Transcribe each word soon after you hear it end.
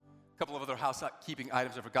couple of other housekeeping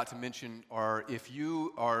items I forgot to mention are if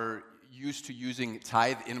you are used to using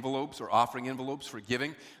tithe envelopes or offering envelopes for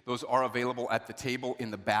giving, those are available at the table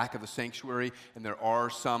in the back of the sanctuary, and there are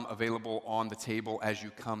some available on the table as you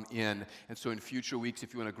come in. And so in future weeks,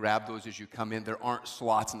 if you want to grab those as you come in, there aren't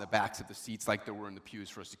slots in the backs of the seats like there were in the pews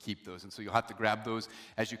for us to keep those. And so you'll have to grab those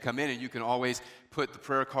as you come in, and you can always put the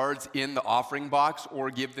prayer cards in the offering box or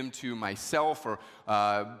give them to myself or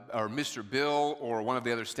Mr. Bill or one of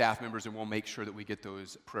the other staff members, and we'll make sure that we get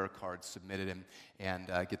those prayer cards submitted and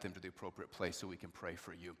get them to the appropriate place so we can pray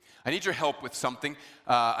for you. I need your help with something.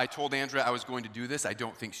 I told Andrea I was going to do this. I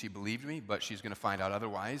don't think she believed me, but she's going to find out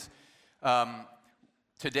otherwise.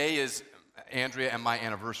 Today is Andrea and my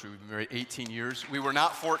anniversary. We've been married 18 years. We were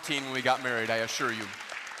not 14 when we got married, I assure you.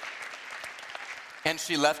 And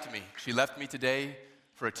she left me. She left me today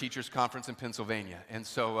for a teacher's conference in Pennsylvania. And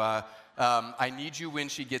so I need you when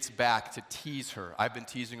she gets back to tease her. I've been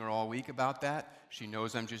teasing her all week about that. She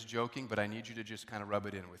knows I'm just joking, but I need you to just kind of rub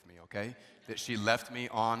it in with me, okay? That she left me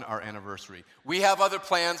on our anniversary. We have other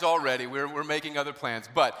plans already. We're making other plans,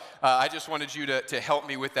 but I just wanted you to help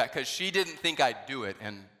me with that because she didn't think I'd do it,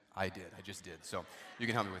 and I did. I just did. So you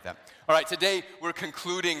can help me with that. All right, today we're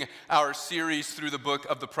concluding our series through the book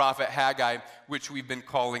of the prophet Haggai, which we've been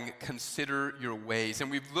calling Consider Your Ways.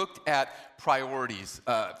 And we've looked at priorities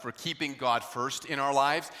for keeping God first in our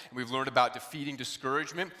lives. And we've learned about defeating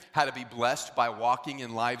discouragement, how to be blessed by walking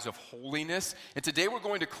in lives of holiness. And today we're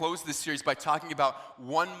going to close this series by talking about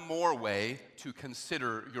one more way to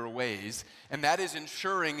consider your ways, and that is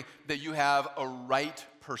ensuring that you have a right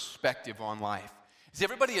perspective on life. See,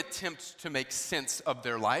 everybody attempts to make sense of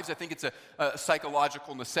their lives. I think it's a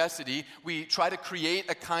psychological necessity. We try to create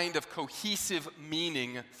a kind of cohesive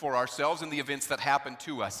meaning for ourselves and the events that happen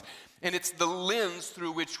to us. And it's the lens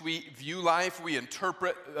through which we view life, we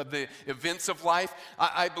interpret the events of life.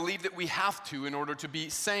 I believe that we have to in order to be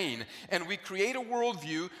sane. And we create a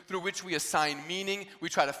worldview through which we assign meaning. We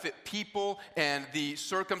try to fit people and the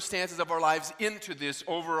circumstances of our lives into this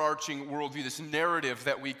overarching worldview, this narrative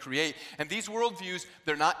that we create. And these worldviews,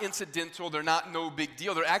 they're not incidental, they're not no big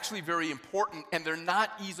deal. They're actually very important, and they're not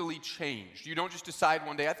easily changed. You don't just decide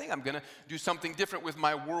one day, I think I'm going to do something different with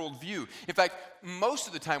my worldview. In fact, most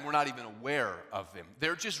of the time, we're not even aware of them.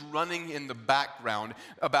 They're just running in the background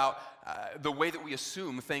about the way that we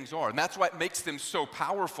assume things are. And that's why it makes them so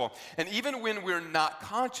powerful. And even when we're not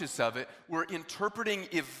conscious of it, we're interpreting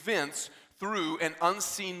events through an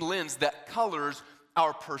unseen lens that colors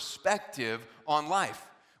our perspective on life.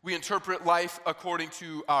 We interpret life according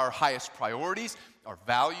to our highest priorities, our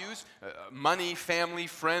values, money, family,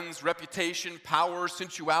 friends, reputation, power,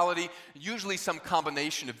 sensuality, usually some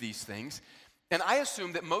combination of these things. And I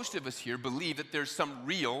assume that most of us here believe that there's some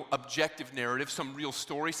real objective narrative, some real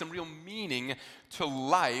story, some real meaning to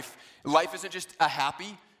life. Life isn't just a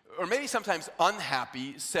happy, or maybe sometimes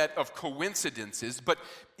unhappy set of coincidences, but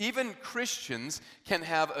even Christians can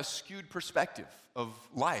have a skewed perspective of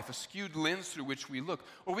life, a skewed lens through which we look.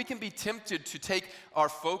 Or we can be tempted to take our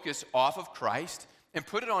focus off of Christ and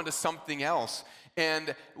put it onto something else,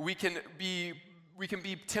 and we can be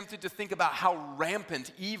tempted to think about how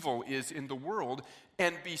rampant evil is in the world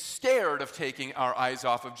and be scared of taking our eyes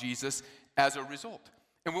off of Jesus as a result.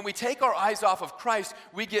 And when we take our eyes off of Christ,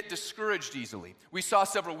 we get discouraged easily. We saw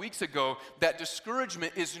several weeks ago that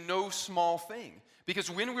discouragement is no small thing.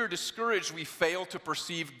 Because when we're discouraged, we fail to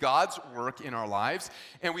perceive God's work in our lives,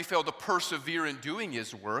 and we fail to persevere in doing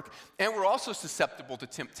His work, and we're also susceptible to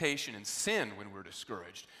temptation and sin when we're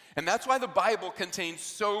discouraged. And that's why the Bible contains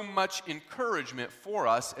so much encouragement for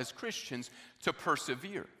us as Christians to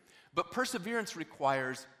persevere. But perseverance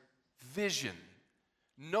requires vision.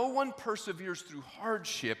 No one perseveres through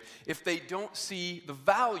hardship if they don't see the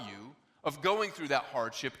value of going through that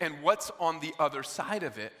hardship and what's on the other side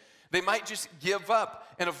of it. They might just give up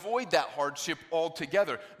and avoid that hardship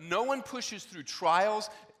altogether. No one pushes through trials,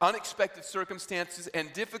 unexpected circumstances,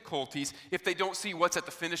 and difficulties if they don't see what's at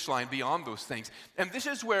the finish line beyond those things. And this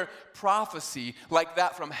is where prophecy like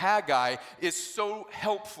that from Haggai is so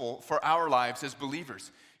helpful for our lives as believers.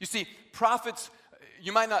 You see, prophets,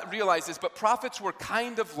 you might not realize this, but prophets were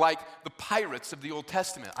kind of like the pirates of the Old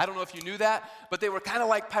Testament. I don't know if you knew that, but they were kind of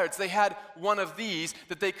like pirates. They had one of these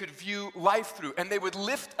that they could view life through, and they would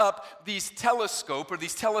lift up these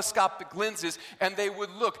telescopic lenses, and they would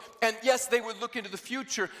look. And yes, they would look into the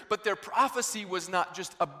future, but their prophecy was not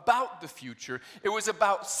just about the future. It was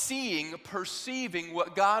about perceiving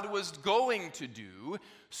what God was going to do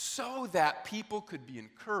so that people could be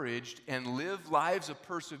encouraged and live lives of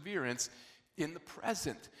perseverance in the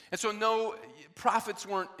present. And so no, prophets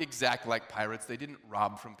weren't exact like pirates. They didn't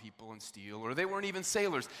rob from people and steal, or they weren't even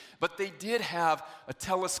sailors. But they did have a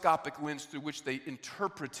telescopic lens through which they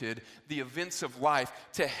interpreted the events of life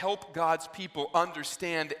to help God's people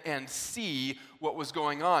understand and see what was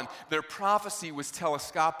going on. Their prophecy was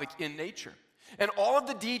telescopic in nature. And all of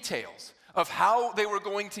the details of how they were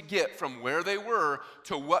going to get from where they were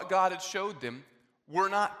to what God had showed them were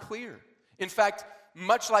not clear. In fact,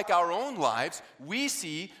 much like our own lives, we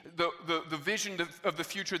see the vision of the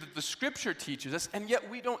future that the Scripture teaches us, and yet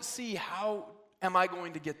we don't see how am I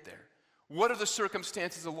going to get there? What are the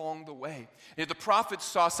circumstances along the way? And the prophets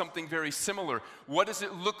saw something very similar. What does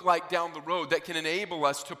it look like down the road that can enable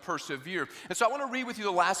us to persevere? And so I want to read with you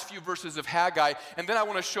the last few verses of Haggai, and then I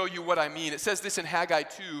want to show you what I mean. It says this in Haggai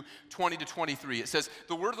 2:20-23. It says,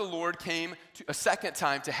 "The word of the Lord came a second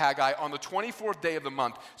time to Haggai on the 24th day of the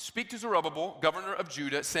month. Speak to Zerubbabel, governor of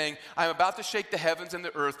Judah, saying, I am about to shake the heavens and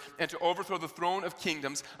the earth and to overthrow the throne of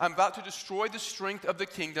kingdoms. I am about to destroy the strength of the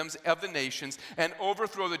kingdoms of the nations and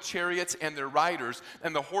overthrow the chariots and their riders,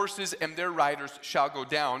 and the horses and their riders shall go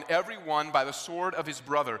down, every one by the sword of his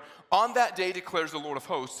brother. On that day, declares the Lord of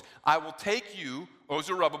hosts, I will take you, O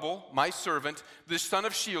Zerubbabel, my servant, the son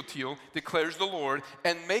of Shealtiel, declares the Lord,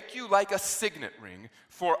 and make you like a signet ring,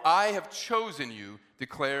 for I have chosen you,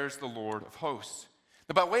 declares the Lord of hosts."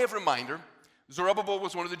 Now, by way of reminder, Zerubbabel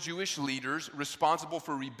was one of the Jewish leaders responsible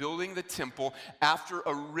for rebuilding the temple after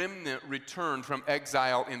a remnant returned from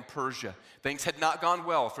exile in Persia. Things had not gone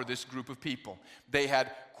well for this group of people. They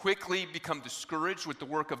had quickly become discouraged with the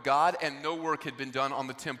work of God, and no work had been done on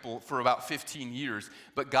the temple for about 15 years.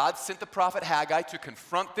 But God sent the prophet Haggai to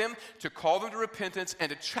confront them, to call them to repentance, and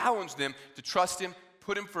to challenge them to trust him,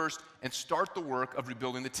 put him first, and start the work of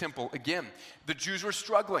rebuilding the temple again. The Jews were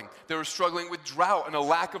struggling. They were struggling with drought and a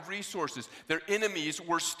lack of resources. Their enemies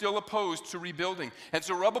were still opposed to rebuilding. And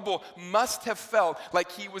Zerubbabel must have felt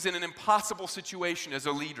like he was in an impossible situation as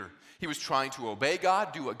a leader. He was trying to obey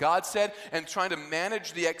God, do what God said, and trying to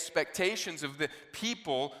manage the expectations of the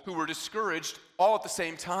people who were discouraged all at the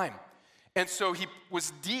same time. And so he was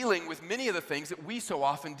dealing with many of the things that we so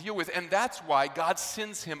often deal with, and that's why God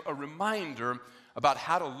sends him a reminder about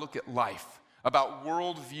how to look at life, about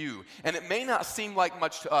worldview. And it may not seem like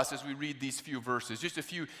much to us as we read these few verses, just a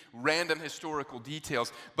few random historical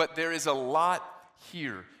details, but there is a lot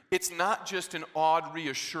here. It's not just an odd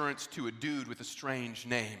reassurance to a dude with a strange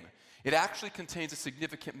name. It actually contains a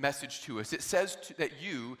significant message to us. It says that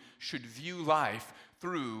you should view life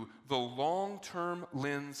through the long-term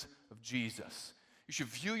lens of Jesus. You should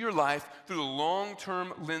view your life through the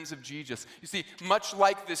long-term lens of Jesus. You see, much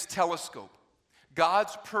like this telescope,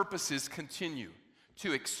 God's purposes continue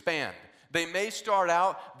to expand. They may start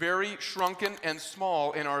out very shrunken and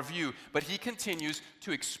small in our view, but he continues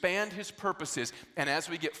to expand his purposes. And as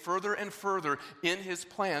we get further and further in his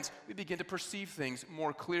plans, we begin to perceive things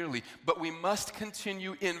more clearly. But we must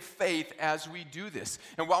continue in faith as we do this.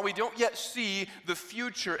 And while we don't yet see the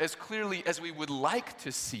future as clearly as we would like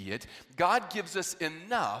to see it, God gives us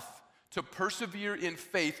enough to persevere in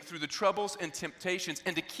faith through the troubles and temptations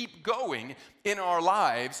and to keep going in our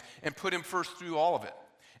lives and put him first through all of it.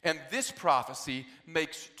 And this prophecy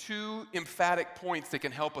makes two emphatic points that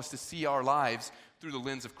can help us to see our lives through the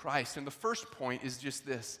lens of Christ. And the first point is just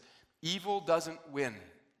this: evil doesn't win.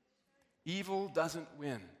 Evil doesn't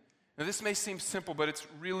win. Now, this may seem simple, but it's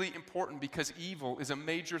really important because evil is a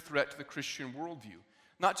major threat to the Christian worldview.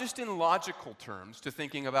 Not just in logical terms, to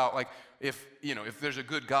thinking about like, if there's a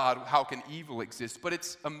good God, how can evil exist? But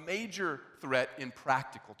it's a major threat in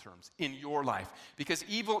practical terms, in your life. Because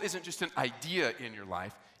evil isn't just an idea in your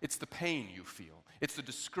life, it's the pain you feel. It's the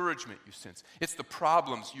discouragement you sense. It's the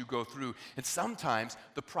problems you go through. And sometimes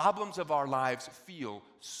the problems of our lives feel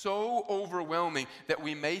so overwhelming that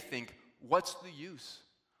we may think, what's the use?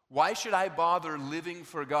 Why should I bother living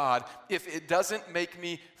for God if it doesn't make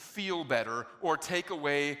me feel better or take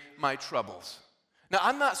away my troubles? Now,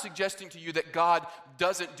 I'm not suggesting to you that God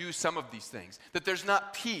doesn't do some of these things, that there's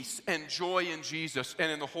not peace and joy in Jesus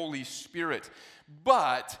and in the Holy Spirit,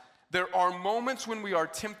 but there are moments when we are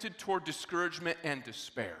tempted toward discouragement and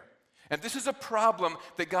despair. And this is a problem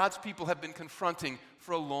that God's people have been confronting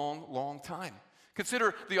for a long, long time.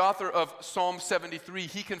 Consider the author of Psalm 73.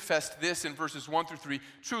 He confessed this in verses 1-3.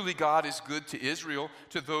 Truly God is good to Israel,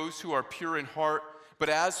 to those who are pure in heart. But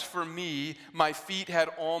as for me, my feet had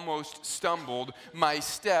almost stumbled. My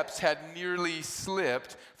steps had nearly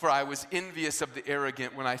slipped, for I was envious of the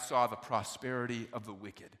arrogant when I saw the prosperity of the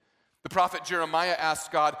wicked. The prophet Jeremiah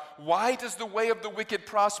asked God, "Why does the way of the wicked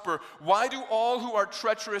prosper? Why do all who are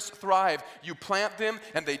treacherous thrive? You plant them,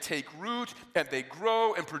 and they take root, and they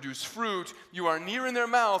grow and produce fruit. You are near in their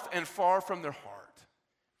mouth and far from their heart."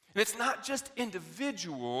 And it's not just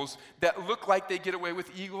individuals that look like they get away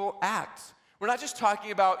with evil acts. We're not just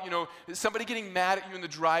talking about, somebody getting mad at you in the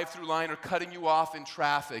drive-through line or cutting you off in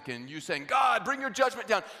traffic and you saying, "God, bring your judgment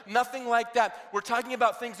down." Nothing like that. We're talking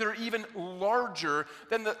about things that are even larger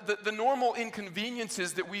than the normal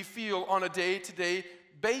inconveniences that we feel on a day-to-day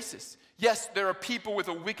basis. Yes, there are people with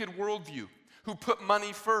a wicked worldview who put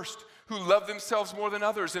money first, who love themselves more than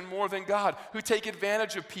others and more than God, who take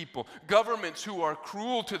advantage of people, governments who are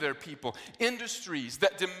cruel to their people, industries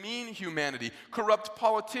that demean humanity, corrupt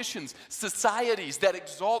politicians, societies that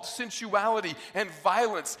exalt sensuality and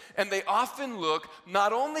violence, and they often look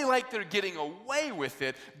not only like they're getting away with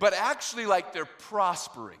it, but actually like they're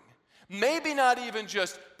prospering. Maybe not even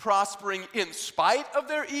just prospering in spite of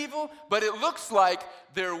their evil, but it looks like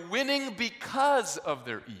they're winning because of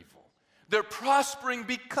their evil. They're prospering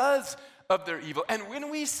because of their evil. And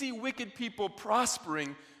when we see wicked people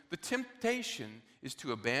prospering, the temptation is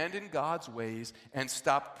to abandon God's ways and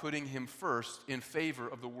stop putting Him first in favor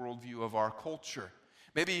of the worldview of our culture.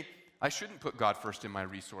 Maybe I shouldn't put God first in my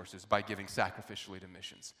resources by giving sacrificially to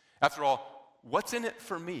missions. After all, what's in it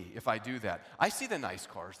for me if I do that? I see the nice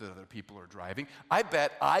cars that other people are driving. I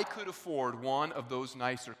bet I could afford one of those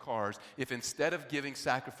nicer cars if instead of giving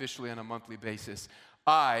sacrificially on a monthly basis,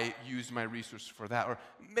 I use my resources for that. Or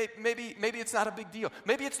maybe it's not a big deal.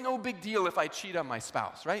 Maybe it's no big deal if I cheat on my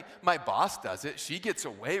spouse, right? My boss does it. She gets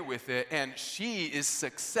away with it, and she is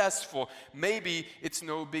successful. Maybe it's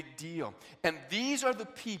no big deal. And these are the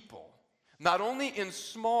people, not only in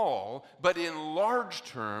small, but in large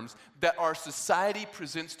terms, that our society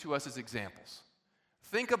presents to us as examples.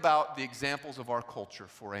 Think about the examples of our culture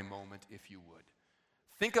for a moment, if you would.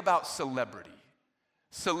 Think about celebrity.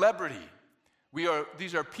 Celebrity.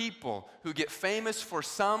 These are people who get famous for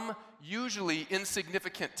some usually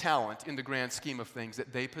insignificant talent in the grand scheme of things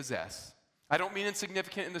that they possess. I don't mean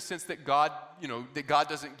insignificant in the sense that God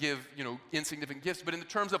doesn't give, insignificant gifts, but in the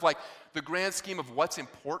terms of like the grand scheme of what's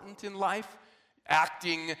important in life.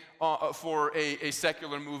 Acting for a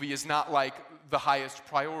secular movie is not like the highest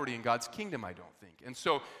priority in God's kingdom, I don't think. And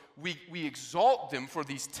so we exalt them for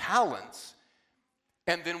these talents.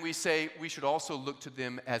 And then we say we should also look to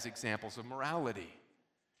them as examples of morality.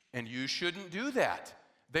 And you shouldn't do that.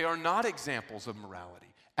 They are not examples of morality.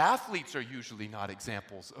 Athletes are usually not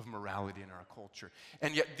examples of morality in our culture.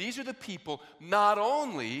 And yet these are the people not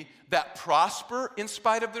only that prosper in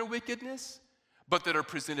spite of their wickedness, but that are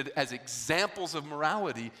presented as examples of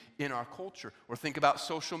morality in our culture. Or think about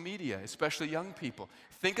social media, especially young people.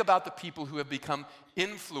 Think about the people who have become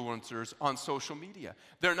influencers on social media.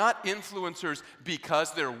 They're not influencers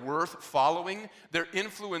because they're worth following. They're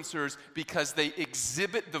influencers because they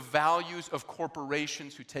exhibit the values of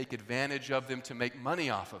corporations who take advantage of them to make money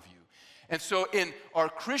off of you. And so in our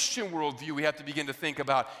Christian worldview, we have to begin to think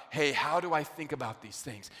about, hey, how do I think about these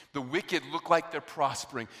things? The wicked look like they're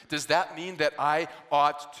prospering. Does that mean that I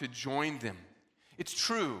ought to join them? It's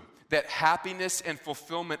true that happiness and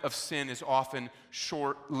fulfillment of sin is often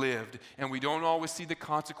short-lived, and we don't always see the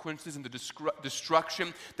consequences and the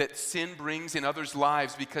destruction that sin brings in others'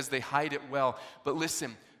 lives because they hide it well. But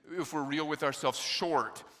listen, if we're real with ourselves,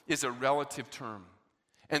 short is a relative term.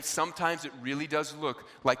 And sometimes it really does look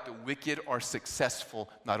like the wicked are successful,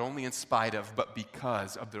 not only in spite of, but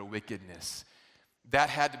because of their wickedness. That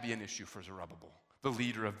had to be an issue for Zerubbabel, the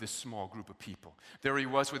leader of this small group of people. There he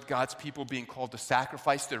was with God's people being called to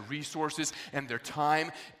sacrifice their resources and their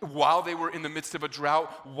time while they were in the midst of a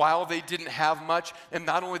drought, while they didn't have much. And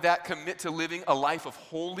not only that, commit to living a life of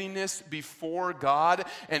holiness before God,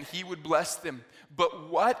 and He would bless them. But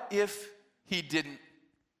what if He didn't?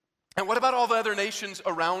 And what about all the other nations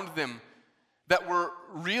around them that were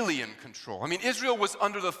really in control? I mean, Israel was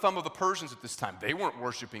under the thumb of the Persians at this time. They weren't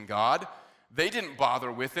worshiping God. They didn't bother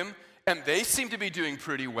with Him. And they seem to be doing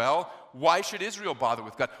pretty well. Why should Israel bother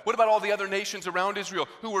with God? What about all the other nations around Israel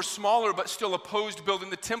who were smaller but still opposed building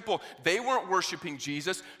the temple? They weren't worshiping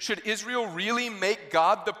Jesus. Should Israel really make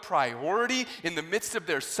God the priority in the midst of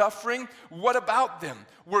their suffering? What about them?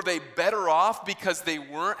 Were they better off because they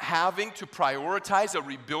weren't having to prioritize a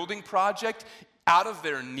rebuilding project out of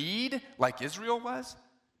their need like Israel was?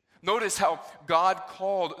 Notice how God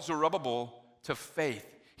called Zerubbabel to faith.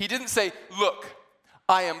 He didn't say, look,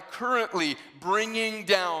 I am currently bringing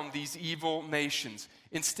down these evil nations.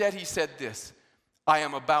 Instead, he said this, I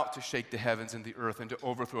am about to shake the heavens and the earth and to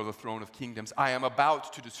overthrow the throne of kingdoms. I am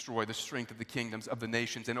about to destroy the strength of the kingdoms of the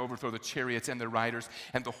nations and overthrow the chariots and their riders,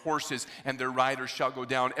 and the horses and their riders shall go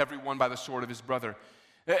down, every one by the sword of his brother.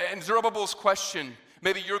 And Zerubbabel's question,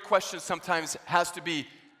 maybe your question sometimes has to be,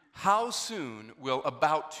 how soon will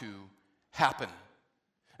about to happen?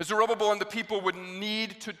 Zerubbabel and the people would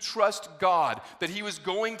need to trust God that he was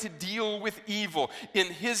going to deal with evil in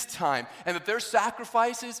his time, and that their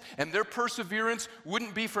sacrifices and their perseverance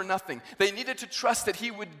wouldn't be for nothing. They needed to trust that he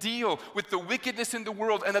would deal with the wickedness in the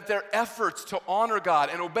world, and that their efforts to honor God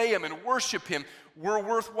and obey him and worship him were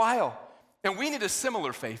worthwhile. And we need a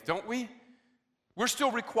similar faith, don't we? We're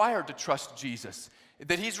still required to trust Jesus,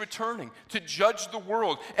 that he's returning to judge the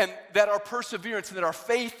world, and that our perseverance and that our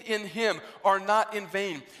faith in him are not in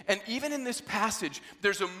vain. And even in this passage,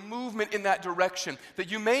 there's a movement in that direction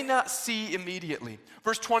that you may not see immediately.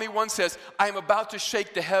 Verse 21 says, I am about to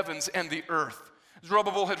shake the heavens and the earth.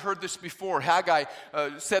 Zerubbabel had heard this before. Haggai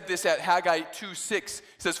said this at Haggai 2:6. It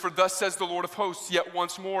says, for thus says the Lord of hosts, yet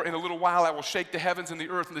once more in a little while I will shake the heavens and the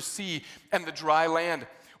earth and the sea and the dry land.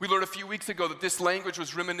 We learned a few weeks ago that this language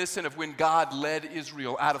was reminiscent of when God led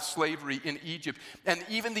Israel out of slavery in Egypt. And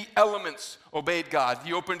even the elements obeyed God.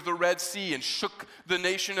 He opened the Red Sea and shook the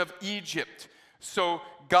nation of Egypt. So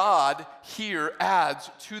God here adds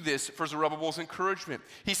to this for Zerubbabel's encouragement.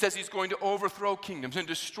 He says he's going to overthrow kingdoms and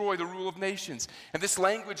destroy the rule of nations. And this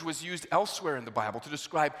language was used elsewhere in the Bible to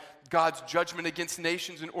describe God's judgment against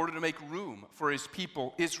nations in order to make room for his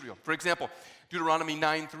people, Israel. For example, Deuteronomy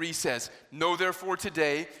 9:3 says, know therefore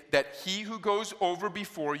today that he who goes over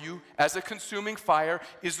before you as a consuming fire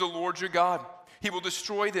is the Lord your God. He will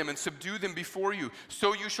destroy them and subdue them before you.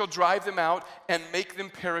 So you shall drive them out and make them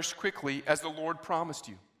perish quickly, as the Lord promised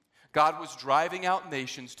you. God was driving out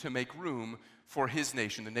nations to make room for his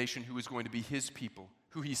nation, the nation who was going to be his people,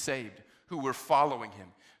 who he saved, who were following him.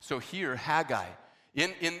 So here, Haggai,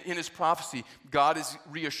 in his prophecy, God is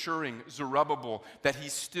reassuring Zerubbabel that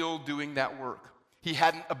he's still doing that work. He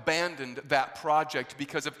hadn't abandoned that project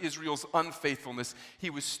because of Israel's unfaithfulness. He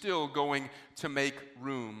was still going to make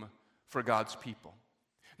room for God's people.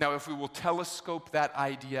 Now, if we will telescope that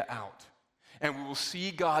idea out and we will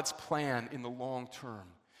see God's plan in the long term,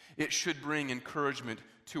 it should bring encouragement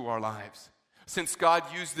to our lives. Since God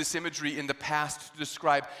used this imagery in the past to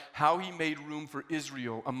describe how he made room for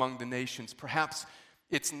Israel among the nations, perhaps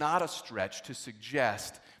it's not a stretch to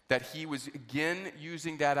suggest that he was again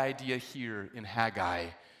using that idea here in Haggai,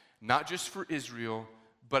 not just for Israel,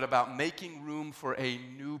 but about making room for a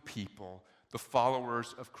new people, the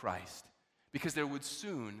followers of Christ, because there would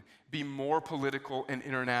soon be more political and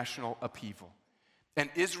international upheaval. And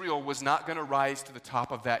Israel was not going to rise to the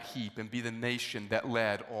top of that heap and be the nation that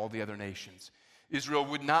led all the other nations. Israel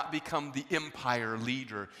would not become the empire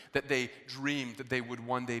leader that they dreamed that they would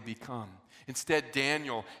one day become. Instead,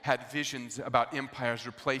 Daniel had visions about empires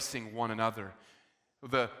replacing one another.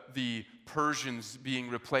 The Persians being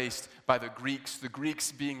replaced by the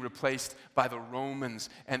Greeks being replaced by the Romans,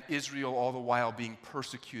 and Israel all the while being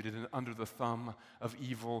persecuted and under the thumb of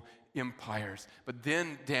evil empires. But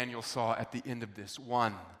then Daniel saw at the end of this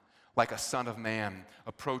one, like a son of man,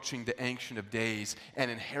 approaching the Ancient of Days and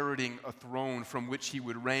inheriting a throne from which he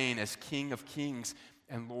would reign as King of Kings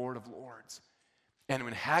and Lord of Lords. And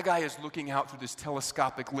when Haggai is looking out through this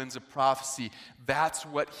telescopic lens of prophecy, that's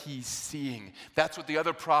what he's seeing. That's what the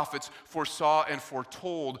other prophets foresaw and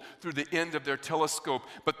foretold through the end of their telescope.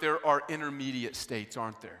 But there are intermediate states,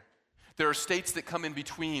 aren't there? There are states that come in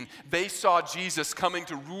between. They saw Jesus coming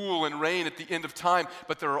to rule and reign at the end of time,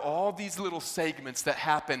 but there are all these little segments that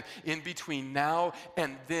happen in between now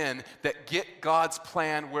and then that get God's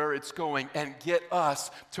plan where it's going and get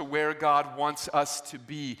us to where God wants us to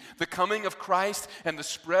be. The coming of Christ and the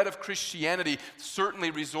spread of Christianity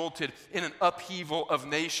certainly resulted in an upheaval of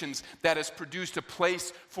nations that has produced a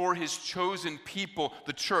place for his chosen people,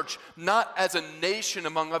 the church, not as a nation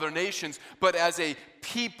among other nations, but as a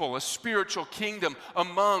people, a spiritual kingdom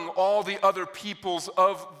among all the other peoples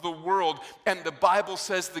of the world. And the Bible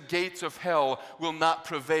says the gates of hell will not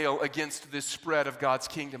prevail against this spread of God's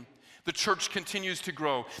kingdom. The church continues to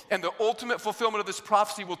grow, and the ultimate fulfillment of this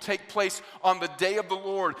prophecy will take place on the day of the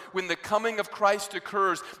Lord, when the coming of Christ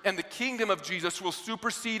occurs, and the kingdom of Jesus will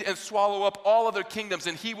supersede and swallow up all other kingdoms,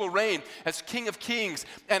 and he will reign as King of Kings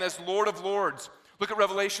and as Lord of Lords. Look at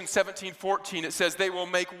Revelation 17:14. It says, they will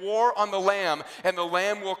make war on the Lamb, and the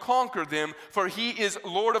Lamb will conquer them, for he is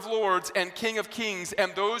Lord of Lords and King of Kings,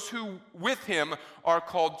 and those who with him are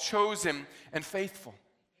called chosen and faithful.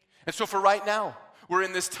 And so for right now, We're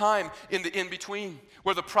in this time in the in-between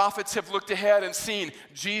where the prophets have looked ahead and seen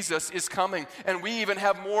Jesus is coming. And we even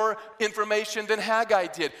have more information than Haggai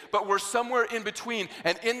did. But we're somewhere in between.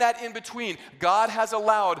 And in that in-between, God has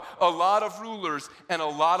allowed a lot of rulers and a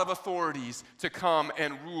lot of authorities to come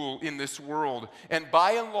and rule in this world. And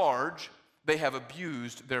by and large, they have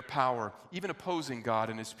abused their power, even opposing God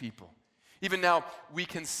and his people. Even now, we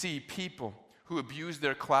can see people who abuse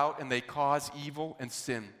their clout and they cause evil and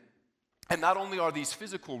sin. And not only are these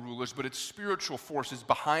physical rulers, but it's spiritual forces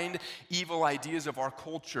behind evil ideas of our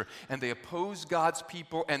culture. And they oppose God's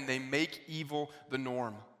people and they make evil the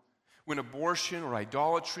norm. When abortion or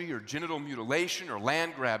idolatry or genital mutilation or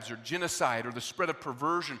land grabs or genocide or the spread of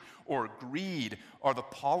perversion or greed are the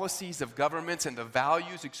policies of governments and the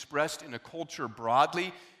values expressed in a culture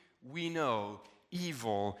broadly, we know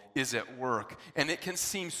evil is at work. And it can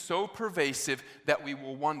seem so pervasive that we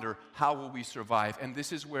will wonder, how will we survive? And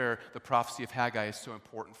this is where the prophecy of Haggai is so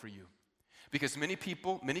important for you. Because many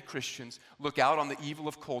people, many Christians, look out on the evil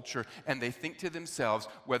of culture and they think to themselves,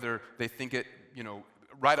 whether they think it,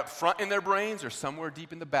 right up front in their brains or somewhere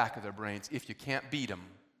deep in the back of their brains, if you can't beat them,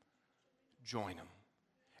 join them.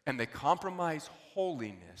 And they compromise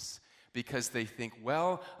holiness because they think,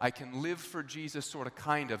 well, I can live for Jesus sort of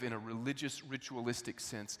kind of in a religious, ritualistic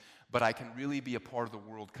sense, but I can really be a part of the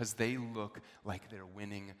world because they look like they're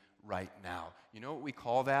winning right now. You know what we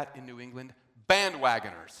call that in New England?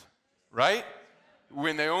 Bandwagoners, right?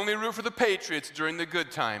 When they only root for the Patriots during the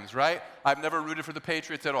good times, right? I've never rooted for the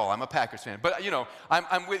Patriots at all. I'm a Packers fan. But,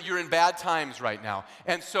 I'm with you're in bad times right now.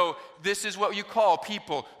 And so this is what you call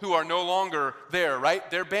people who are no longer there, right?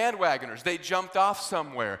 They're bandwagoners. They jumped off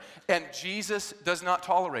somewhere. And Jesus does not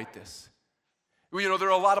tolerate this. There are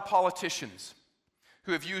a lot of politicians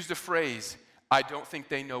who have used a phrase, I don't think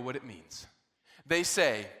they know what it means. They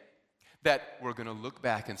say that we're going to look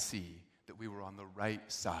back and see that we were on the right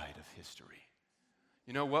side of history.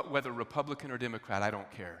 You know what? Whether Republican or Democrat, I don't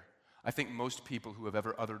care. I think most people who have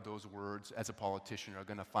ever uttered those words as a politician are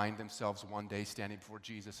going to find themselves one day standing before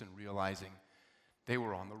Jesus and realizing they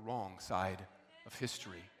were on the wrong side of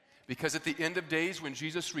history. Because at the end of days, when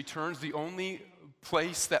Jesus returns, the only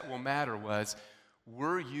place that will matter was,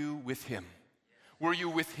 were you with him? Were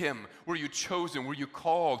you with him? Were you chosen? Were you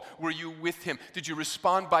called? Were you with him? Did you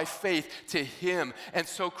respond by faith to him? And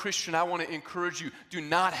so, Christian, I want to encourage you, do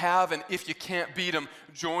not have an if you can't beat him,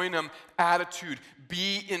 join him attitude.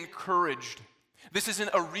 Be encouraged. This isn't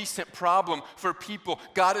a recent problem for people.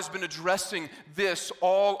 God has been addressing this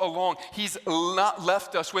all along. He's not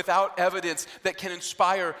left us without evidence that can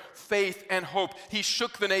inspire faith and hope. He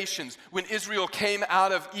shook the nations when Israel came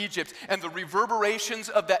out of Egypt, and the reverberations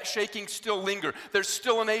of that shaking still linger. There's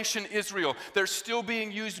still a nation, Israel. They're still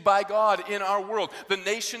being used by God in our world. The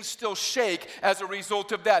nations still shake as a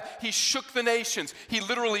result of that. He shook the nations. He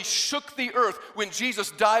literally shook the earth when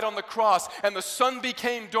Jesus died on the cross, and the sun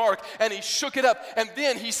became dark, and he shook it up. And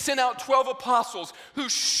then he sent out 12 apostles who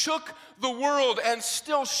shook the world and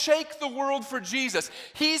still shake the world for Jesus.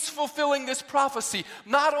 He's fulfilling this prophecy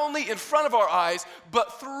not only in front of our eyes,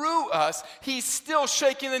 but through us. He's still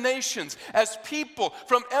shaking the nations as people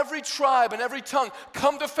from every tribe and every tongue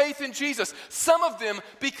come to faith in Jesus. Some of them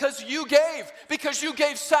because you gave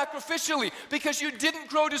sacrificially, because you didn't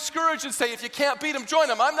grow discouraged and say, if you can't beat them, join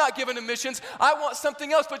them. I'm not giving to missions. I want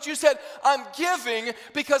something else. But you said, I'm giving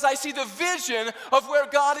because I see the vision of where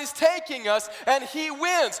God is taking us, and he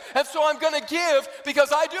wins. And so I'm going to give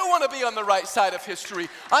because I do want to be on the right side of history.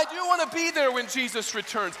 I do want to be there when Jesus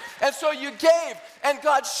returns. And so you gave, and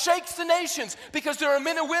God shakes the nations because there are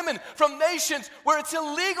men and women from nations where it's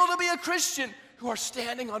illegal to be a Christian who are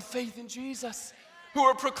standing on faith in Jesus, who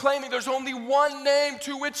are proclaiming there's only one name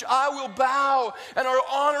to which I will bow, and are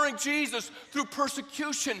honoring Jesus through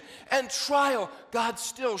persecution and trial. God's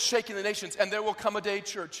still shaking the nations, and there will come a day,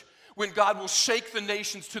 church, when God will shake the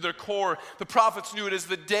nations to their core. The prophets knew it as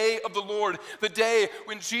the day of the Lord, the day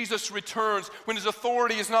when Jesus returns, when his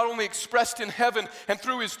authority is not only expressed in heaven and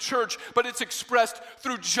through his church, but it's expressed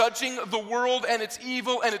through judging the world and its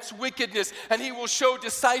evil and its wickedness. And he will show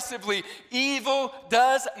decisively, evil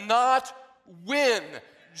does not win.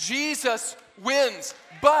 Jesus wins.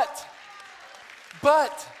 But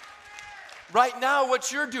right now,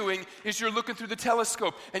 what you're doing is you're looking through the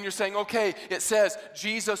telescope and you're saying, okay, it says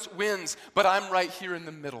Jesus wins, but I'm right here in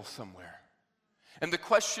the middle somewhere. And the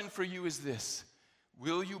question for you is this: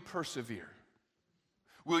 will you persevere?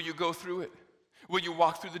 Will you go through it? Will you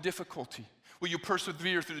walk through the difficulty? Will you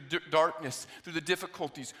persevere through the darkness, through the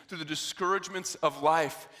difficulties, through the discouragements of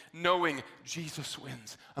life, knowing Jesus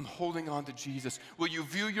wins? I'm holding on to Jesus. Will you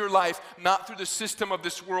view your life not through the system of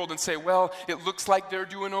this world and say, well, it looks like they're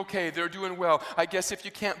doing okay, they're doing well. I guess if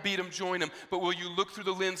you can't beat them, join them. But will you look through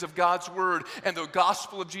the lens of God's word and the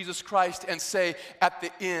gospel of Jesus Christ and say, at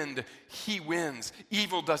the end, he wins.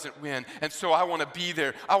 Evil doesn't win. And so I want to be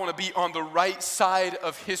there. I want to be on the right side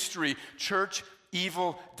of history. Church,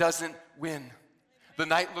 evil doesn't win. The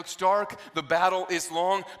night looks dark, the battle is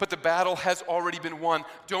long, but the battle has already been won.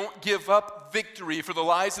 Don't give up victory for the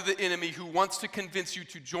lies of the enemy who wants to convince you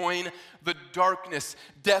to join the darkness.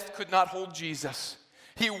 Death could not hold Jesus.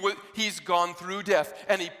 He's gone through death,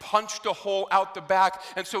 and he punched a hole out the back.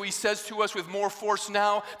 And so he says to us with more force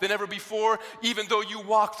now than ever before, even though you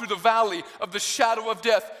walk through the valley of the shadow of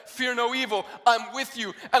death, fear no evil. I'm with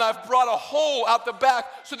you, and I've brought a hole out the back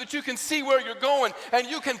so that you can see where you're going, and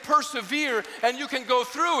you can persevere, and you can go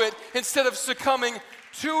through it instead of succumbing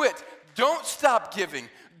to it. Don't stop giving.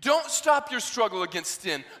 Don't stop your struggle against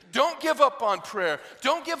sin. Don't give up on prayer.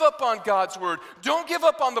 Don't give up on God's word. Don't give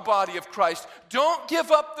up on the body of Christ. Don't give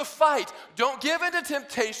up the fight. Don't give into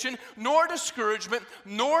temptation, nor discouragement,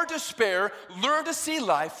 nor despair. Learn to see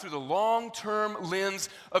life through the long-term lens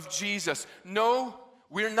of Jesus. No,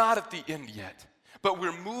 we're not at the end yet, but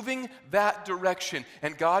we're moving that direction.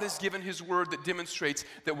 And God has given his word that demonstrates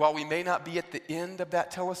that while we may not be at the end of that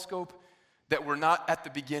telescope, that we're not at the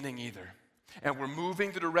beginning either. And we're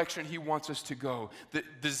moving the direction he wants us to go, the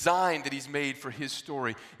design that he's made for his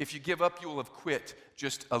story. If you give up, you will have quit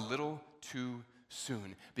just a little too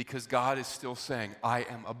soon, because God is still saying, I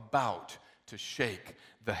am about to shake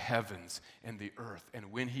the heavens and the earth.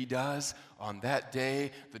 And when he does, on that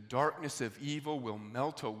day, the darkness of evil will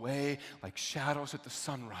melt away like shadows at the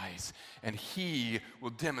sunrise, and he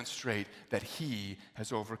will demonstrate that he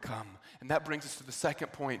has overcome. And that brings us to the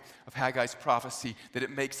second point of Haggai's prophecy that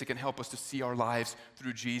it makes that can help us to see our lives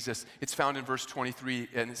through Jesus. It's found in verse 23,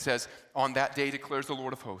 and it says, on that day declares the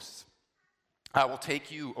Lord of hosts, I will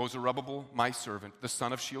take you, O Zerubbabel, my servant, the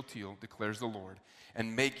son of Shealtiel, declares the Lord,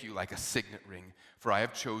 and make you like a signet ring, for I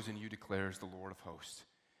have chosen you, declares the Lord of hosts.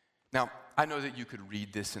 Now, I know that you could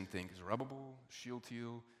read this and think, Zerubbabel,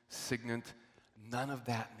 Shealtiel, signet, none of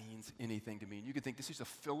that means anything to me. And you could think this is a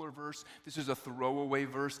filler verse, this is a throwaway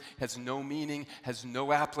verse, has no meaning, has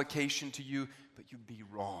no application to you, but you'd be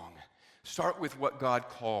wrong. Start with what God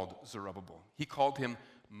called Zerubbabel. He called him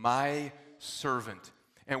my servant.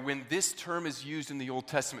 And when this term is used in the Old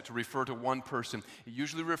Testament to refer to one person, it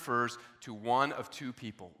usually refers to one of two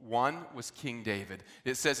people. One was King David.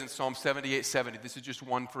 It says in Psalm 78:70, this is just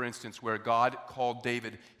one for instance, where God called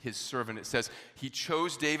David his servant. It says, he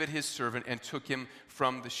chose David his servant and took him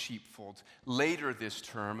from the sheepfolds. Later, this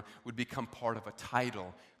term would become part of a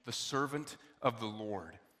title, the servant of the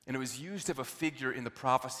Lord. And it was used of a figure in the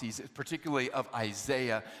prophecies, particularly of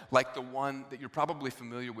Isaiah, like the one that you're probably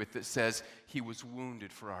familiar with that says, he was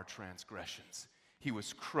wounded for our transgressions. He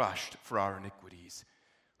was crushed for our iniquities.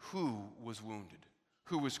 Who was wounded?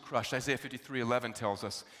 Who was crushed? Isaiah 53:11 tells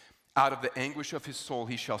us, out of the anguish of his soul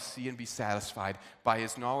he shall see and be satisfied. By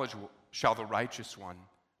his knowledge shall the righteous one,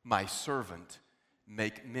 my servant,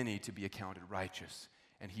 make many to be accounted righteous,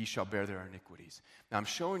 and he shall bear their iniquities. Now, I'm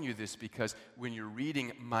showing you this because when you're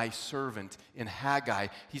reading my servant in Haggai,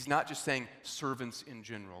 he's not just saying servants in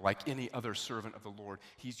general, like any other servant of the Lord.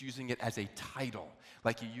 He's using it as a title,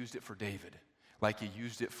 like he used it for David, like he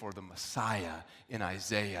used it for the Messiah in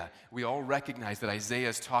Isaiah. We all recognize that Isaiah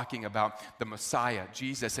is talking about the Messiah,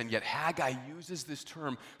 Jesus, and yet Haggai uses this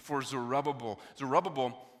term for Zerubbabel.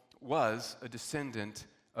 Zerubbabel was a descendant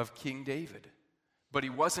of King David, but he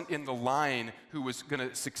wasn't in the line who was going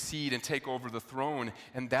to succeed and take over the throne,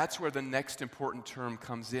 and that's where the next important term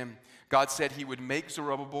comes in. God said he would make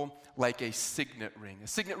Zerubbabel like a signet ring. A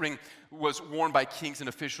signet ring was worn by kings and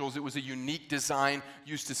officials. It was a unique design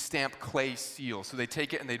used to stamp clay seal. So they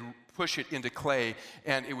take it and they'd push it into clay,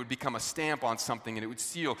 and it would become a stamp on something, and it would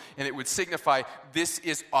seal, and it would signify this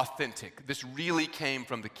is authentic. This really came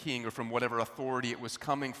from the king or from whatever authority it was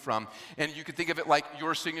coming from. And you could think of it like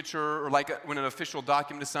your signature, or like when an official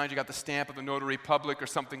document is signed, you got the stamp of the notary public or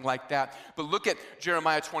something like that. But look at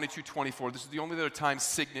Jeremiah 22:24. This is the only other time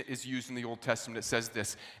signet is used in the Old Testament. It says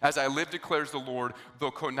this, as I live, declares the Lord, though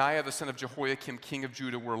Coniah the son of Jehoiakim, king of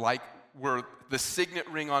Judah, were the signet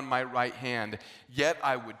ring on my right hand, yet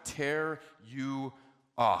I would tear you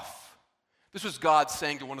off. This was God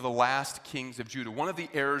saying to one of the last kings of Judah, one of the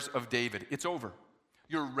heirs of David, it's over.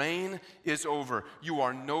 Your reign is over. You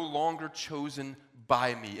are no longer chosen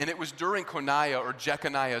by me. And it was during Coniah or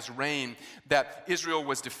Jeconiah's reign that Israel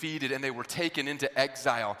was defeated and they were taken into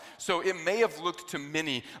exile. So it may have looked to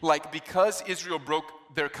many like because Israel broke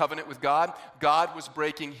their covenant with God, God was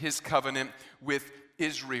breaking his covenant with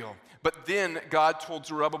Israel. But then God told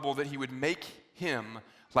Zerubbabel that he would make him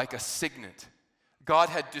like a signet. God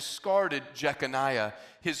had discarded Jeconiah,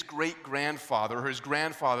 his great-grandfather, or his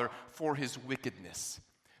grandfather, for his wickedness.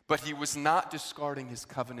 But he was not discarding his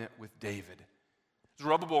covenant with David.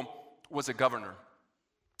 Zerubbabel was a governor.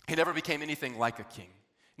 He never became anything like a king.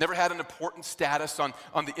 Never had an important status on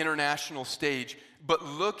the international stage. But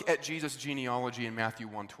look at Jesus' genealogy in Matthew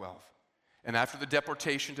 1:12. And after the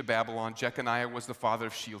deportation to Babylon, Jeconiah was the father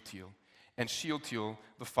of Shealtiel, and Shealtiel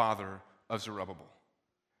the father of Zerubbabel.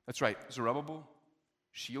 That's right, Zerubbabel,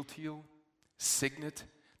 Shealtiel, signet,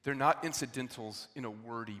 they're not incidentals in a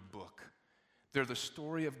wordy book. They're the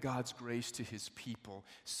story of God's grace to his people,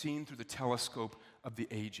 seen through the telescope of the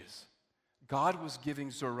ages. God was giving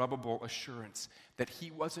Zerubbabel assurance that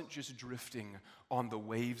he wasn't just drifting on the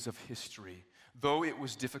waves of history. Though it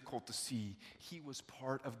was difficult to see, he was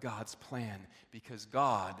part of God's plan because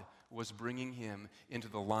God was bringing him into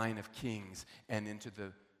the line of kings and into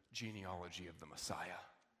the genealogy of the Messiah.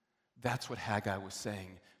 That's what Haggai was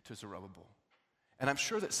saying to Zerubbabel. And I'm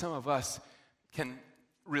sure that some of us can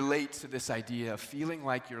relate to this idea of feeling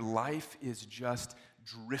like your life is just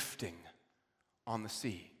drifting on the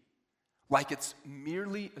sea. Like it's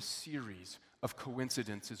merely a series of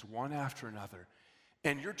coincidences, one after another.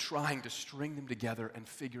 And you're trying to string them together and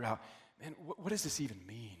figure out, man, what does this even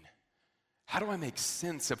mean? How do I make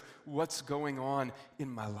sense of what's going on in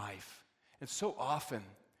my life? And so often,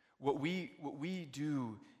 what we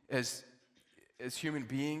do as human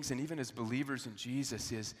beings and even as believers in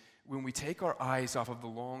Jesus is when we take our eyes off of the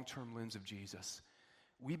long-term lens of Jesus,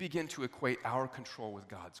 we begin to equate our control with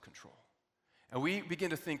God's control. And we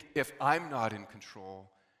begin to think, if I'm not in control,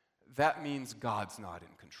 that means God's not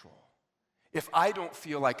in control. If I don't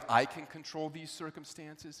feel like I can control these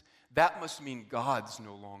circumstances, that must mean God's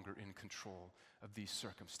no longer in control of these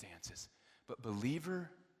circumstances. But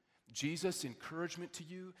believer, Jesus' encouragement to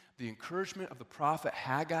you, the encouragement of the prophet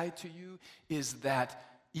Haggai to you, is that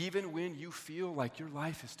even when you feel like your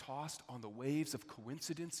life is tossed on the waves of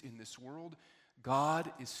coincidence in this world, God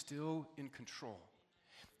is still in control.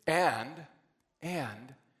 And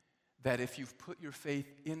that if you've put your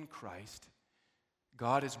faith in Christ,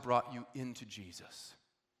 God has brought you into Jesus.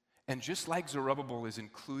 And just like Zerubbabel is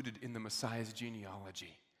included in the Messiah's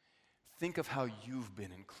genealogy, think of how you've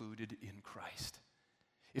been included in Christ.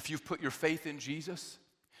 If you've put your faith in Jesus,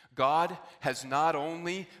 God has not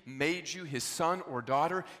only made you his son or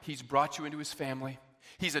daughter, he's brought you into his family.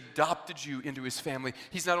 He's adopted you into his family.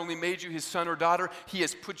 He's not only made you his son or daughter, he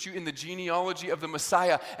has put you in the genealogy of the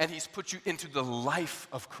Messiah, and he's put you into the life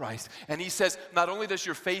of Christ. And he says, not only does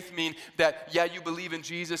your faith mean that, yeah, you believe in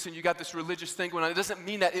Jesus and you got this religious thing going on, it doesn't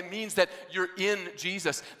mean that. It means that you're in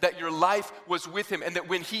Jesus, that your life was with him, and that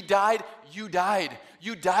when he died, you died.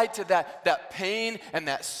 You died to that pain and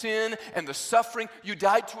that sin and the suffering. You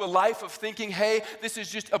died to a life of thinking, hey, this is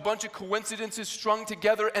just a bunch of coincidences strung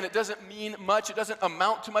together and it doesn't mean much. It doesn't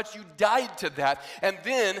amount to much. You died to that. And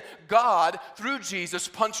then God, through Jesus,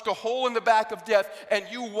 punched a hole in the back of death and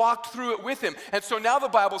you walked through it with him. And so now the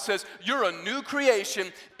Bible says you're a new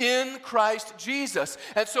creation in Christ Jesus.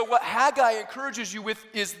 And so what Haggai encourages you with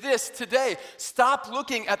is this today. Stop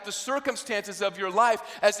looking at the circumstances of your life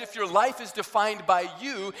as if your life is defined by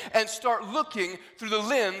you and start looking through the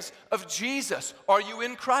lens of Jesus. Are you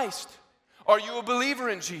in Christ? Are you a believer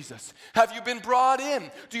in Jesus? Have you been brought in?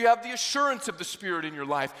 Do you have the assurance of the Spirit in your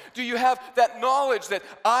life? Do you have that knowledge that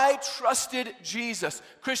I trusted Jesus?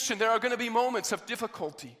 Christian, there are going to be moments of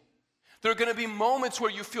difficulty. There are going to be moments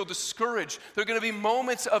where you feel discouraged. There are going to be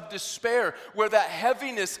moments of despair where that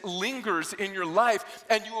heaviness lingers in your life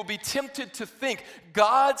and you will be tempted to think,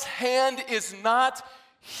 God's hand is not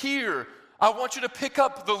here. I want you to pick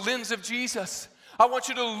up the lens of Jesus. I want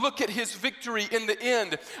you to look at his victory in the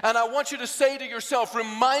end. And I want you to say to yourself,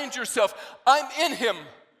 remind yourself, I'm in him.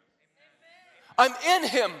 I'm in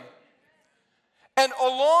him. And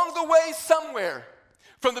along the way somewhere,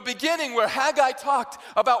 from the beginning where Haggai talked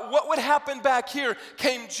about what would happen back here,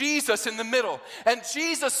 came Jesus in the middle. And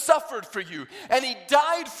Jesus suffered for you, and he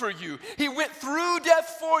died for you. He went through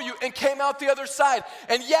death for you and came out the other side.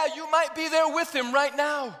 And yeah, you might be there with him right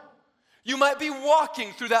now. You might be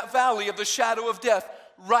walking through that valley of the shadow of death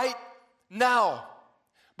right now.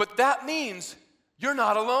 But that means you're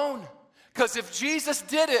not alone. Because if Jesus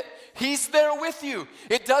did it, he's there with you.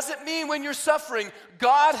 It doesn't mean when you're suffering,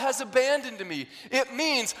 God has abandoned me. It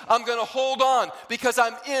means I'm going to hold on because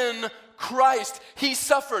I'm in Christ, he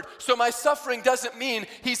suffered. So my suffering doesn't mean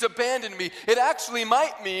he's abandoned me. It actually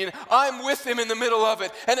might mean I'm with him in the middle of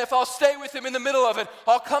it. And if I'll stay with him in the middle of it,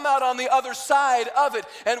 I'll come out on the other side of it.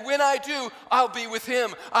 And when I do, I'll be with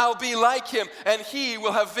him. I'll be like him. And he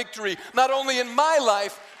will have victory, not only in my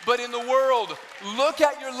life, but in the world. Look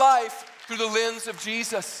at your life through the lens of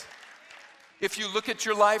Jesus. If you look at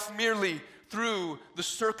your life merely through the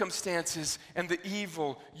circumstances and the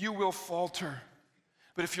evil, you will falter.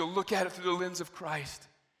 But if you'll look at it through the lens of Christ,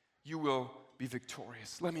 you will be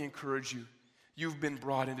victorious. Let me encourage you. You've been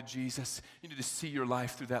brought into Jesus. You need to see your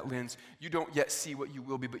life through that lens. You don't yet see what you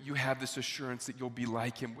will be, but you have this assurance that you'll be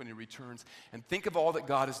like him when he returns. And think of all that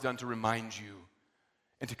God has done to remind you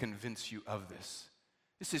and to convince you of this.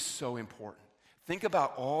 This is so important. Think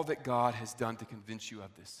about all that God has done to convince you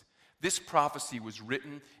of this. This prophecy was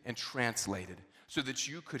written and translated so that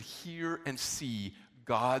you could hear and see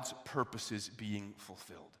God's purposes being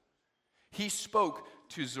fulfilled. He spoke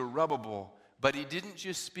to Zerubbabel, but he didn't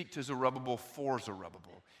just speak to Zerubbabel for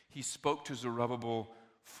Zerubbabel. He spoke to Zerubbabel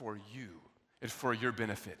for you and for your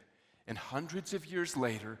benefit. And hundreds of years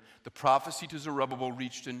later, the prophecy to Zerubbabel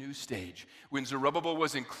reached a new stage when Zerubbabel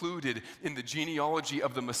was included in the genealogy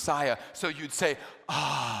of the Messiah. So you'd say,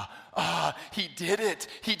 he did it.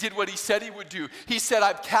 He did what he said he would do. He said,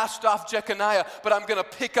 I've cast off Jeconiah, but I'm going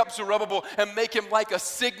to pick up Zerubbabel and make him like a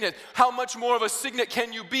signet. How much more of a signet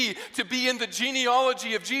can you be to be in the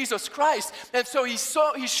genealogy of Jesus Christ? And so he's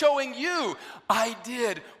showing you, I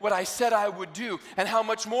did what I said I would do. And how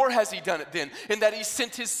much more has he done it then? In that he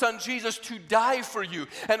sent his son Jesus to die for you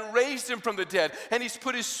and raised him from the dead. And he's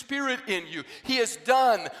put his spirit in you. He has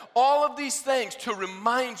done all of these things to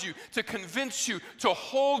remind you, to convince you, to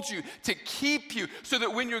hold you, to keep you, so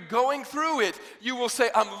that when you're going through it, you will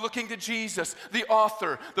say, I'm looking to Jesus, the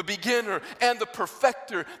author, the beginner, and the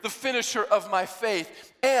perfecter, the finisher of my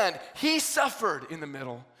faith. And he suffered in the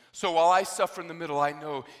middle. So while I suffer in the middle, I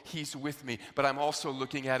know he's with me. But I'm also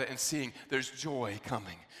looking at it and seeing there's joy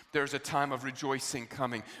coming. There's a time of rejoicing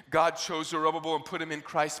coming. God chose Zerubbabel and put him in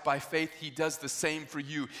Christ by faith. He does the same for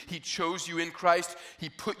you. He chose you in Christ. He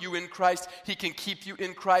put you in Christ. He can keep you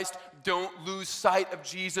in Christ. Don't lose sight of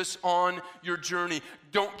Jesus on your journey.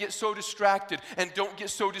 Don't get so distracted and don't get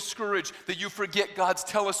so discouraged that you forget God's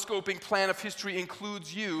telescoping plan of history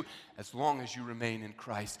includes you as long as you remain in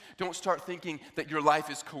Christ. Don't start thinking that your life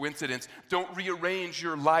is coincidence. Don't rearrange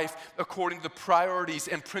your life according to the priorities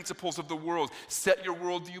and principles of the world. Set your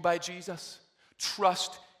worldview by Jesus.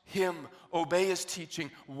 Trust him. Obey his teaching.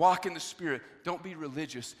 Walk in the Spirit. Don't be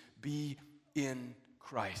religious. Be in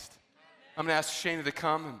Christ. I'm going to ask Shana to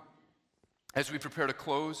come, and as we prepare to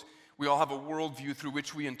close, we all have a worldview through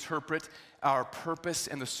which we interpret our purpose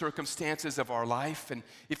and the circumstances of our life. And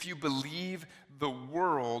if you believe the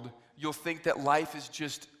world, you'll think that life is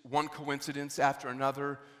just one coincidence after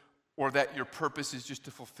another, or that your purpose is just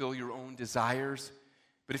to fulfill your own desires.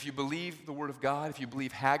 But if you believe the Word of God, if you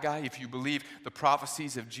believe Haggai, if you believe the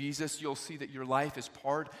prophecies of Jesus, you'll see that your life is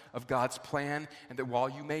part of God's plan, and that while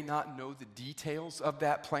you may not know the details of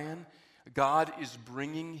that plan, God is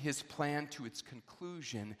bringing his plan to its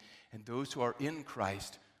conclusion, and those who are in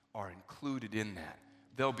Christ are included in that.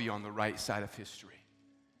 They'll be on the right side of history.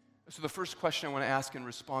 So the first question I want to ask in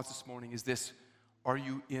response this morning is this: are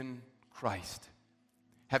you in Christ?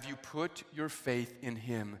 Have you put your faith in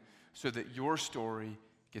him so that your story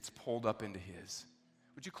gets pulled up into his?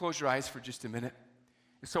 Would you close your eyes for just a minute?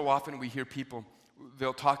 So often we hear people,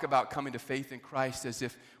 they'll talk about coming to faith in Christ as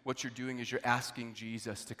if what you're doing is you're asking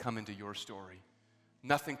Jesus to come into your story.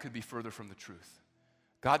 Nothing could be further from the truth.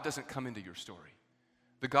 God doesn't come into your story.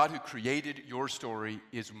 The God who created your story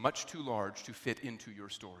is much too large to fit into your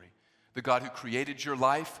story. The God who created your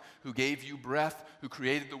life, who gave you breath, who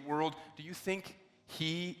created the world, do you think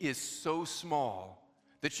he is so small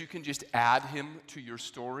that you can just add him to your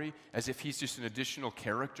story as if he's just an additional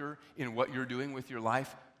character in what you're doing with your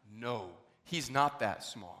life? No, he's not that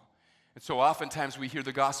small. And so oftentimes we hear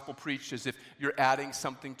the gospel preached as if you're adding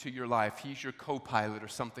something to your life. He's your co-pilot or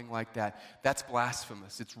something like that. That's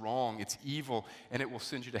blasphemous. It's wrong. It's evil, and it will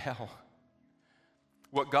send you to hell.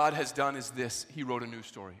 What God has done is this: he wrote a new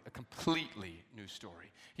story, a completely new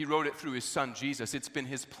story. He wrote it through his son, Jesus. It's been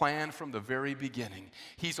his plan from the very beginning.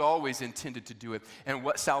 He's always intended to do it. And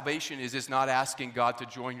what salvation is not asking God to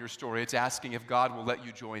join your story. It's asking if God will let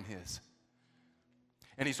you join his.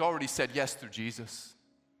 And he's already said yes through Jesus.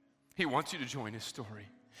 He wants you to join his story.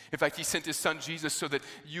 In fact, he sent his son Jesus so that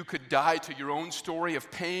you could die to your own story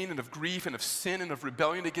of pain and of grief and of sin and of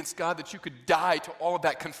rebellion against God, that you could die to all of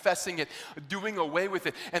that, confessing it, doing away with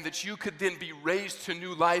it, and that you could then be raised to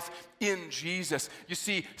new life in Jesus. You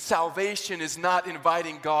see, salvation is not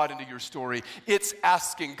inviting God into your story. It's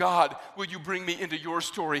asking God, will you bring me into your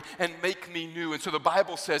story and make me new? And so the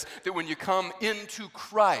Bible says that when you come into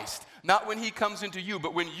Christ, not when he comes into you,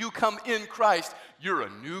 but when you come in Christ, you're a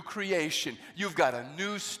new creation. You've got a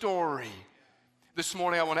new story. This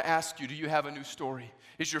morning I want to ask you, do you have a new story?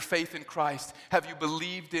 Is your faith in Christ? Have you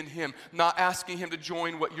believed in him? Not asking him to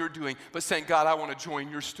join what you're doing, but saying, God, I want to join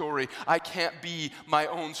your story. I can't be my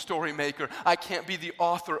own story maker. I can't be the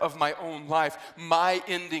author of my own life. My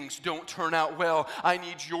endings don't turn out well. I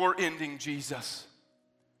need your ending, Jesus.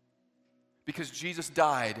 Because Jesus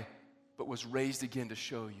died, but was raised again to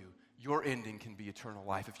show you your ending can be eternal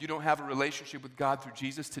life. If you don't have a relationship with God through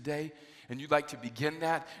Jesus today, and you'd like to begin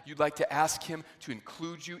that, you'd like to ask him to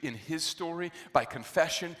include you in his story by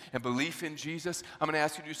confession and belief in Jesus, I'm going to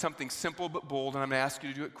ask you to do something simple but bold, and I'm going to ask you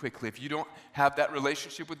to do it quickly. If you don't have that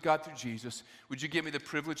relationship with God through Jesus, would you give me the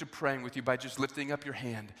privilege of praying with you by just lifting up your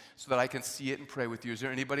hand so that I can see it and pray with you? Is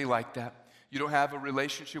there anybody like that? You don't have a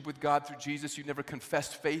relationship with God through Jesus. You never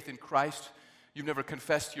confessed faith in Christ. You've never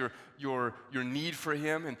confessed your need for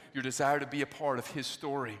him and your desire to be a part of his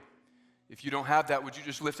story. If you don't have that, would you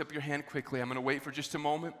just lift up your hand quickly? I'm going to wait for just a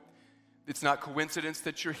moment. It's not coincidence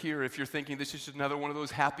that you're here. If you're thinking this is just another one of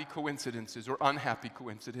those happy coincidences or unhappy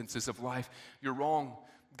coincidences of life, you're wrong.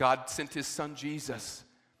 God sent his son Jesus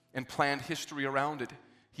and planned history around it.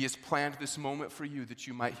 He has planned this moment for you that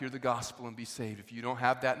you might hear the gospel and be saved. If you don't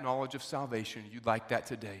have that knowledge of salvation, you'd like that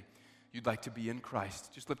today. You'd like to be in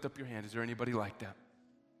Christ. Just lift up your hand. Is there anybody like that?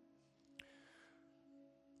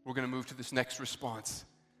 We're going to move to this next response.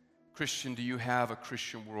 Christian, do you have a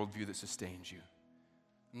Christian worldview that sustains you?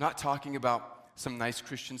 I'm not talking about some nice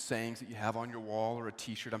Christian sayings that you have on your wall or a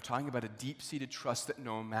t-shirt. I'm talking about a deep-seated trust that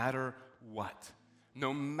no matter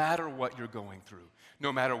what you're going through,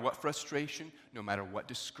 no matter what frustration, no matter what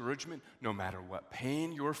discouragement, no matter what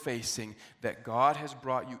pain you're facing, that God has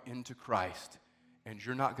brought you into Christ. And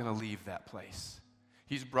you're not going to leave that place.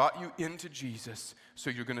 He's brought you into Jesus,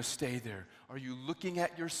 so you're going to stay there. Are you looking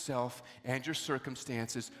at yourself and your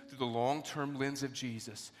circumstances through the long-term lens of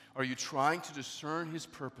Jesus? Are you trying to discern his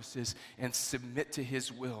purposes and submit to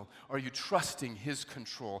his will? Are you trusting his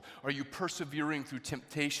control? Are you persevering through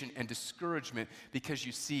temptation and discouragement because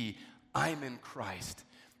you see, I'm in Christ,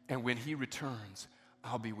 and when he returns,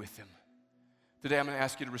 I'll be with him? Today I'm going to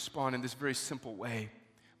ask you to respond in this very simple way.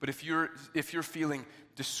 But if you're feeling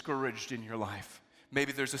discouraged in your life,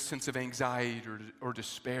 maybe there's a sense of anxiety or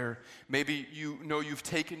despair. Maybe you know you've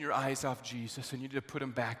taken your eyes off Jesus and you need to put them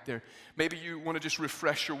back there. Maybe you want to just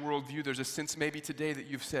refresh your worldview. There's a sense maybe today that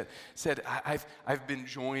you've said I've been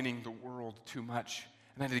joining the world too much.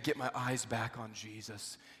 And I need to get my eyes back on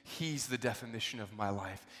Jesus. He's the definition of my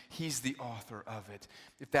life. He's the author of it.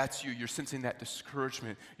 If that's you, you're sensing that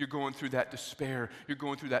discouragement. You're going through that despair. You're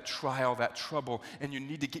going through that trial, that trouble, and you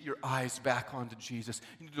need to get your eyes back onto Jesus.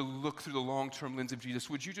 You need to look through the long-term lens of Jesus.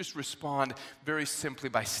 Would you just respond very simply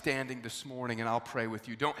by standing this morning, and I'll pray with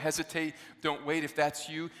you. Don't hesitate. Don't wait. If that's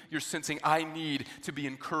you, you're sensing, I need to be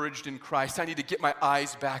encouraged in Christ. I need to get my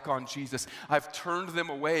eyes back on Jesus. I've turned them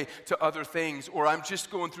away to other things, or I'm just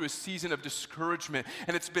going through a season of discouragement,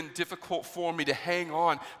 and it's been difficult for me to hang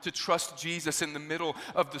on, to trust Jesus in the middle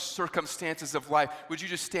of the circumstances of life. Would you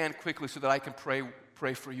just stand quickly so that I can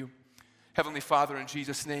pray for you? Heavenly Father, in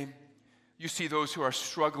Jesus' name, you see those who are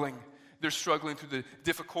struggling. They're struggling through the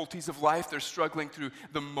difficulties of life. They're struggling through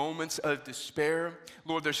the moments of despair.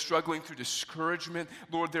 Lord, they're struggling through discouragement.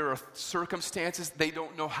 Lord, there are circumstances they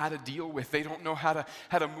don't know how to deal with. They don't know how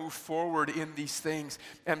to move forward in these things.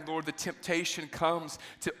 And Lord, the temptation comes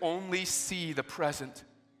to only see the present,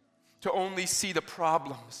 to only see the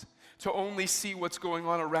problems, to only see what's going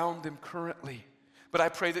on around them currently. But I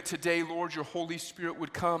pray that today, Lord, your Holy Spirit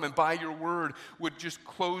would come and by your word would just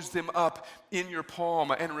close them up in your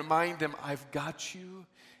palm and remind them, I've got you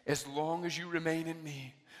as long as you remain in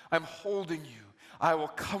me. I'm holding you. I will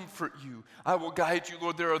comfort you. I will guide you.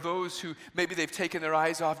 Lord, there are those who maybe they've taken their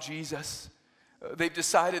eyes off Jesus. They've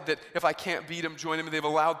decided that if I can't beat him, join him. And they've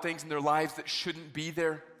allowed things in their lives that shouldn't be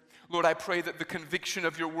there. Lord, I pray that the conviction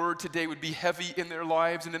of your word today would be heavy in their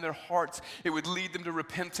lives and in their hearts. It would lead them to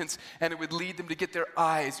repentance, and it would lead them to get their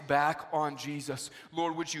eyes back on Jesus.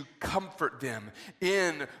 Lord, would you comfort them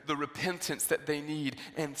in the repentance that they need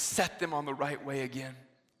and set them on the right way again?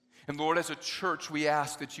 And Lord, as a church, we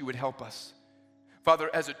ask that you would help us. Father,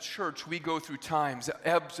 as a church, we go through times,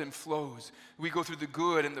 ebbs and flows. We go through the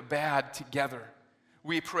good and the bad together.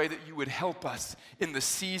 We pray that you would help us in the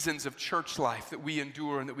seasons of church life that we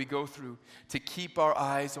endure and that we go through to keep our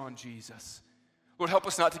eyes on Jesus. Lord, help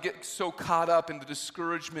us not to get so caught up in the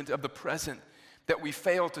discouragement of the present that we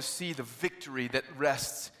fail to see the victory that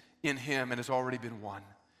rests in him and has already been won.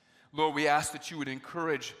 Lord, we ask that you would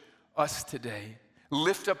encourage us today.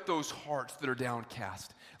 Lift up those hearts that are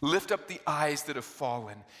downcast. Lift up the eyes that have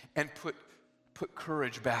fallen and put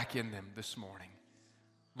courage back in them this morning.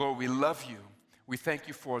 Lord, we love you. We thank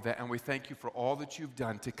you for that, and we thank you for all that you've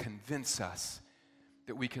done to convince us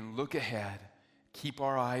that we can look ahead, keep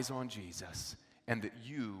our eyes on Jesus, and that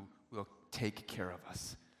you will take care of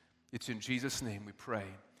us. It's in Jesus' name we pray.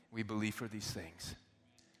 We believe for these things.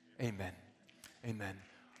 Amen. Amen.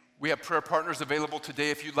 We have prayer partners available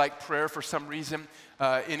today. If you'd like prayer for some reason,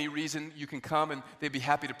 any reason, you can come and they'd be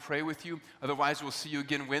happy to pray with you. Otherwise, we'll see you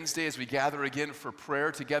again Wednesday as we gather again for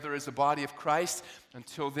prayer together as the body of Christ.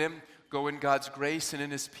 Until then, go in God's grace and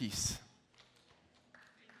in his peace.